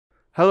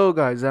Hello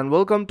guys and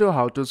welcome to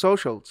How to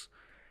Socials.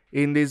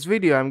 In this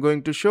video I'm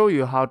going to show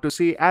you how to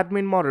see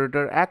admin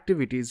moderator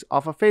activities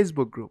of a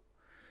Facebook group.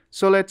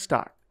 So let's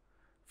start.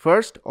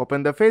 First,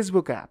 open the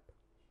Facebook app.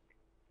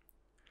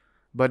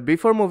 But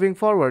before moving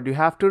forward, you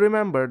have to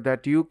remember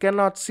that you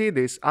cannot see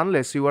this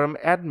unless you are an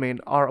admin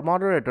or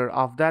moderator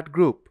of that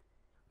group.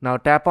 Now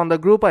tap on the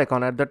group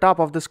icon at the top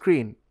of the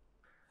screen.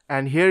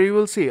 And here you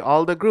will see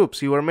all the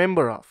groups you are a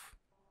member of.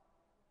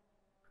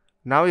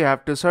 Now you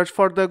have to search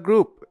for the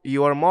group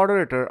you are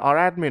moderator or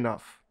admin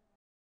of.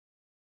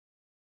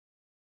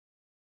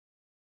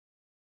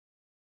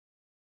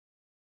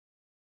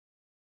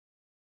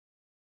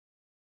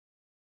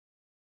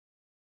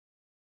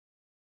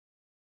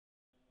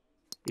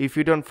 If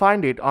you don't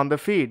find it on the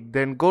feed,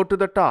 then go to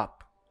the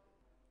top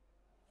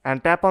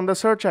and tap on the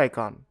search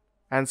icon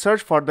and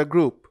search for the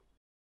group.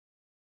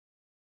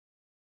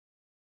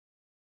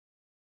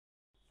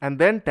 And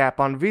then tap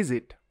on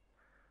visit.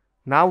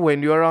 Now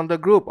when you are on the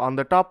group, on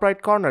the top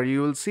right corner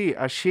you will see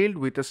a shield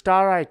with a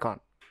star icon.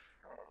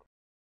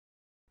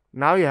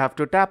 Now you have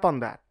to tap on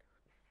that.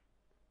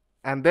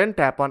 And then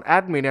tap on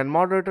admin and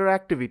moderator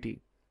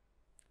activity.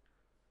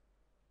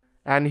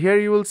 And here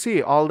you will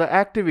see all the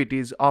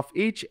activities of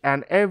each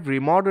and every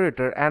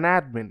moderator and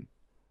admin.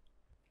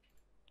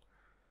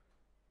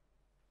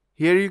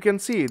 Here you can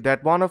see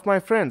that one of my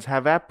friends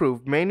have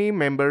approved many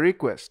member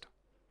requests.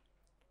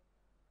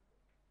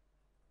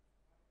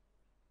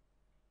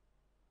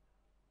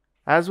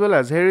 As well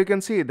as here you can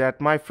see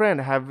that my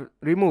friend have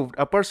removed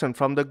a person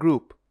from the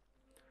group.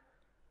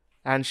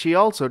 And she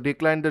also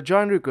declined the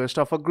join request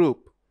of a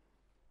group.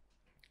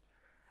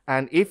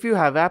 And if you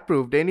have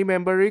approved any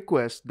member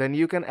request, then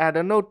you can add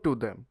a note to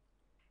them.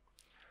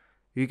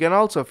 You can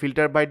also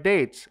filter by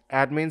dates,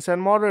 admins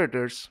and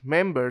moderators,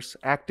 members,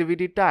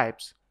 activity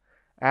types,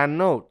 and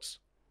notes.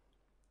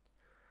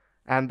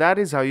 And that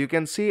is how you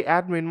can see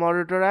admin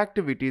moderator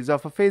activities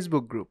of a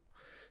Facebook group.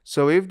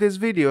 So if this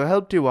video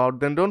helped you out,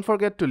 then don't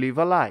forget to leave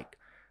a like.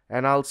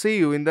 And I'll see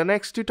you in the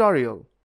next tutorial.